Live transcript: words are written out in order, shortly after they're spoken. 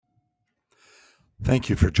Thank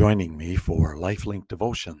you for joining me for Lifelink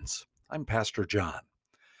Devotions. I'm Pastor John.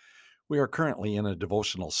 We are currently in a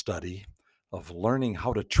devotional study of learning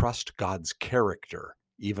how to trust God's character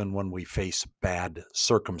even when we face bad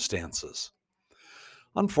circumstances.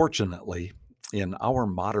 Unfortunately, in our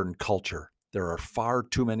modern culture, there are far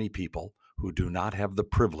too many people who do not have the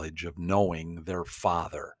privilege of knowing their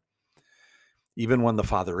Father. Even when the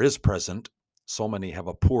Father is present, so many have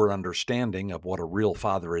a poor understanding of what a real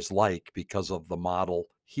father is like because of the model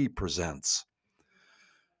he presents.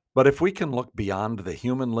 But if we can look beyond the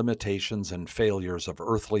human limitations and failures of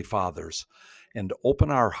earthly fathers and open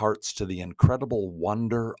our hearts to the incredible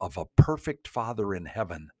wonder of a perfect Father in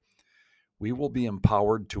heaven, we will be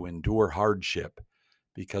empowered to endure hardship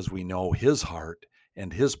because we know His heart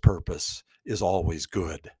and His purpose is always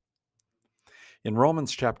good. In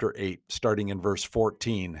Romans chapter 8, starting in verse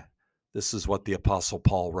 14, this is what the Apostle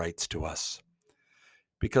Paul writes to us.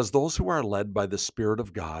 Because those who are led by the Spirit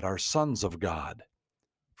of God are sons of God.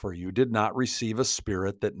 For you did not receive a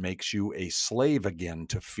spirit that makes you a slave again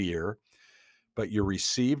to fear, but you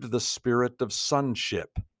received the spirit of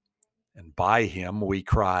sonship, and by him we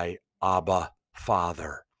cry, Abba,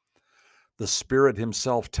 Father. The Spirit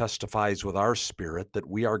himself testifies with our spirit that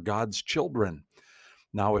we are God's children.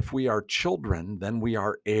 Now, if we are children, then we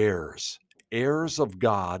are heirs, heirs of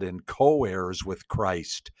God and co-heirs with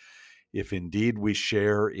Christ, if indeed we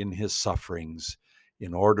share in his sufferings,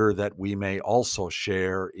 in order that we may also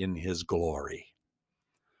share in his glory.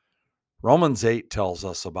 Romans 8 tells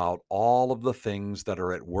us about all of the things that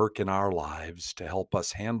are at work in our lives to help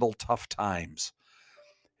us handle tough times.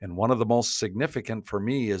 And one of the most significant for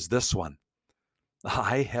me is this one.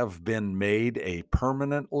 I have been made a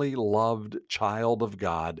permanently loved child of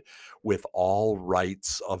God with all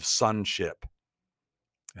rights of sonship.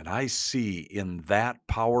 And I see in that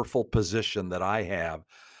powerful position that I have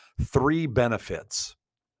three benefits.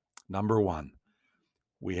 Number one,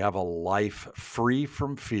 we have a life free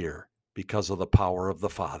from fear because of the power of the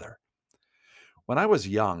Father. When I was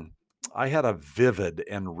young, I had a vivid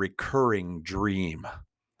and recurring dream.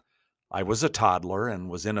 I was a toddler and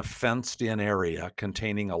was in a fenced in area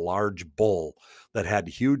containing a large bull that had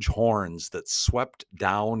huge horns that swept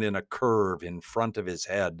down in a curve in front of his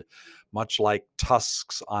head, much like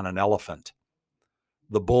tusks on an elephant.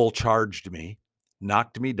 The bull charged me,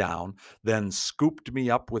 knocked me down, then scooped me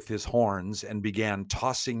up with his horns and began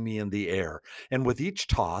tossing me in the air. And with each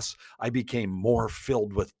toss, I became more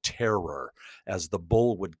filled with terror as the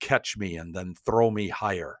bull would catch me and then throw me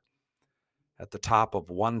higher. At the top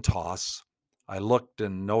of one toss, I looked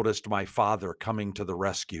and noticed my father coming to the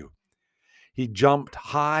rescue. He jumped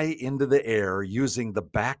high into the air using the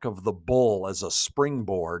back of the bull as a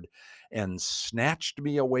springboard and snatched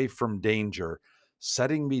me away from danger,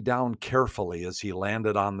 setting me down carefully as he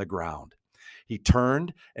landed on the ground. He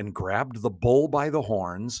turned and grabbed the bull by the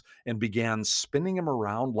horns and began spinning him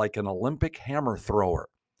around like an Olympic hammer thrower.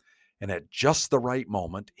 And at just the right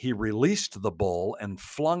moment, he released the bull and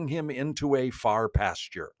flung him into a far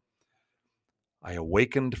pasture. I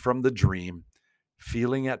awakened from the dream,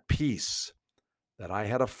 feeling at peace that I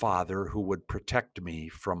had a father who would protect me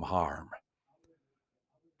from harm.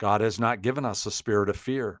 God has not given us a spirit of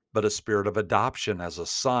fear, but a spirit of adoption as a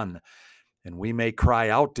son, and we may cry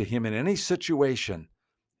out to him in any situation,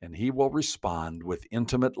 and he will respond with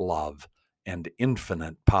intimate love and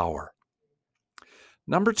infinite power.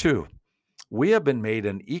 Number two, we have been made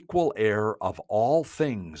an equal heir of all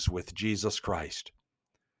things with Jesus Christ.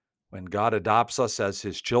 When God adopts us as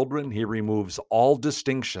his children, he removes all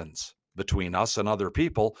distinctions between us and other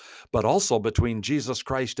people, but also between Jesus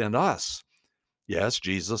Christ and us. Yes,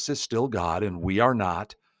 Jesus is still God and we are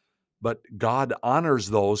not, but God honors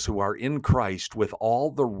those who are in Christ with all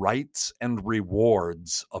the rights and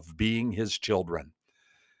rewards of being his children.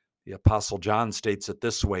 The Apostle John states it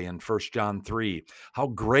this way in 1 John 3, "How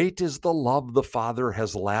great is the love the Father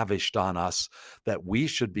has lavished on us, that we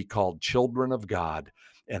should be called children of God,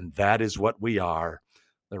 and that is what we are.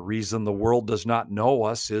 The reason the world does not know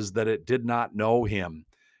us is that it did not know him."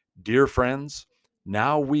 Dear friends,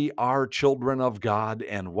 now we are children of God,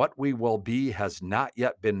 and what we will be has not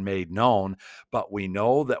yet been made known, but we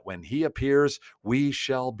know that when he appears, we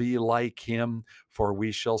shall be like him, for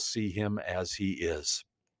we shall see him as he is.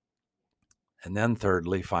 And then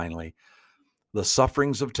thirdly, finally, the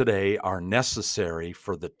sufferings of today are necessary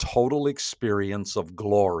for the total experience of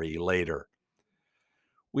glory later.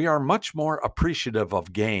 We are much more appreciative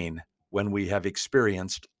of gain when we have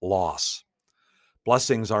experienced loss.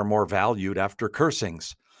 Blessings are more valued after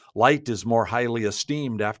cursings. Light is more highly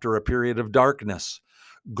esteemed after a period of darkness.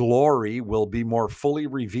 Glory will be more fully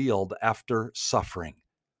revealed after suffering.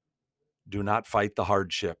 Do not fight the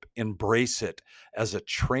hardship. Embrace it as a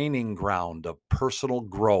training ground of personal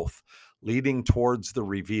growth, leading towards the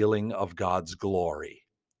revealing of God's glory.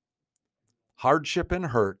 Hardship and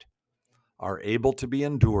hurt are able to be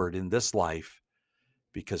endured in this life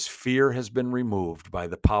because fear has been removed by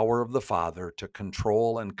the power of the Father to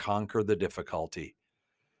control and conquer the difficulty.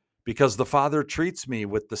 Because the Father treats me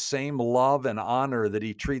with the same love and honor that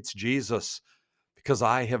he treats Jesus, because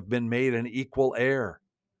I have been made an equal heir.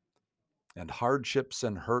 And hardships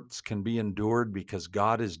and hurts can be endured because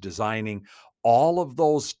God is designing all of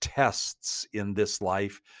those tests in this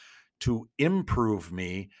life to improve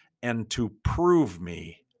me and to prove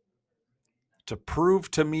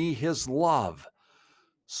to me his love,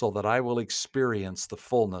 so that I will experience the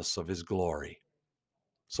fullness of his glory.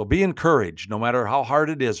 So be encouraged, no matter how hard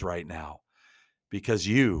it is right now, because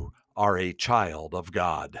you are a child of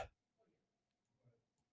God.